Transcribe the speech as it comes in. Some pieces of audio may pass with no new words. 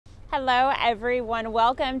Hello everyone,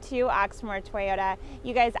 welcome to Oxmoor Toyota.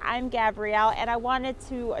 You guys, I'm Gabrielle and I wanted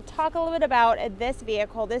to talk a little bit about this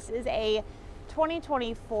vehicle. This is a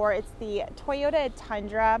 2024, it's the Toyota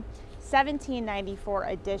Tundra 1794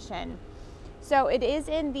 edition. So it is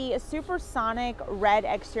in the supersonic red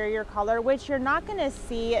exterior color, which you're not going to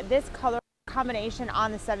see this color combination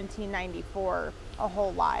on the 1794 a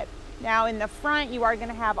whole lot. Now in the front, you are going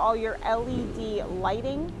to have all your LED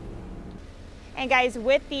lighting. And guys,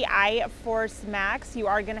 with the I-Force Max, you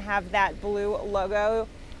are going to have that blue logo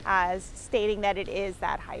stating that it is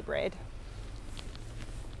that hybrid.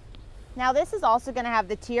 Now this is also going to have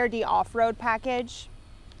the TRD off-road package.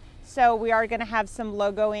 So we are going to have some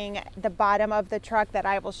logoing the bottom of the truck that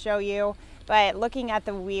I will show you. But looking at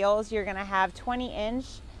the wheels, you're going to have 20-inch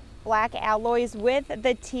black alloys with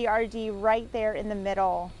the TRD right there in the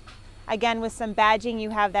middle. Again, with some badging,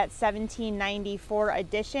 you have that 1794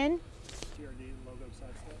 edition.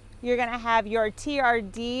 You're gonna have your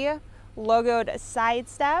TRD logoed side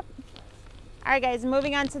step. All right guys,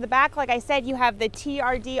 moving on to the back, like I said, you have the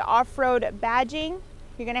TRD off-road badging.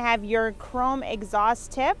 You're gonna have your chrome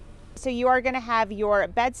exhaust tip. So you are gonna have your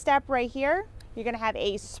bed step right here. You're gonna have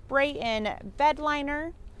a spray-in bed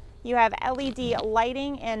liner. You have LED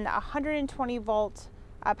lighting and 120 volt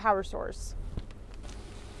power source.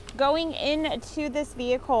 Going into this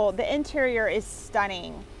vehicle, the interior is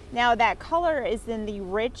stunning. Now that color is in the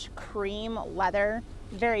rich cream leather,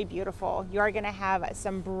 very beautiful. You are gonna have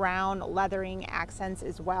some brown leathering accents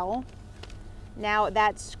as well. Now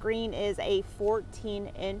that screen is a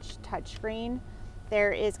 14-inch touchscreen.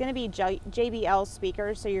 There is gonna be JBL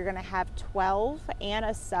speakers, so you're gonna have 12 and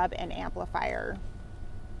a sub and amplifier.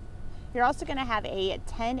 You're also gonna have a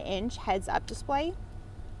 10-inch heads-up display.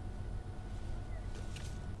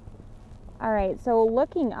 All right, so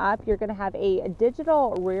looking up, you're gonna have a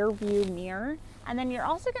digital rear view mirror, and then you're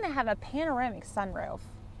also gonna have a panoramic sunroof.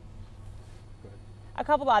 A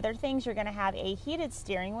couple other things, you're gonna have a heated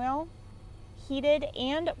steering wheel, heated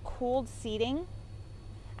and cooled seating,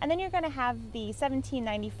 and then you're gonna have the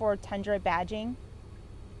 1794 Tundra badging.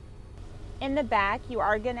 In the back, you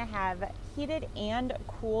are gonna have heated and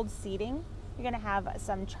cooled seating. You're gonna have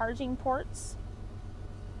some charging ports.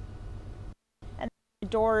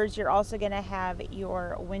 Doors, you're also going to have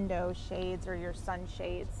your window shades or your sun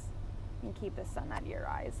shades. You can keep the sun out of your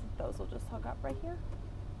eyes. Those will just hook up right here.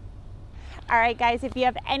 All right guys, if you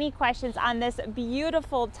have any questions on this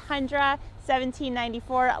beautiful Tundra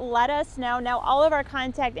 1794, let us know. Now all of our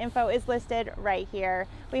contact info is listed right here.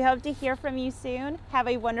 We hope to hear from you soon. Have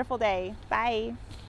a wonderful day. Bye.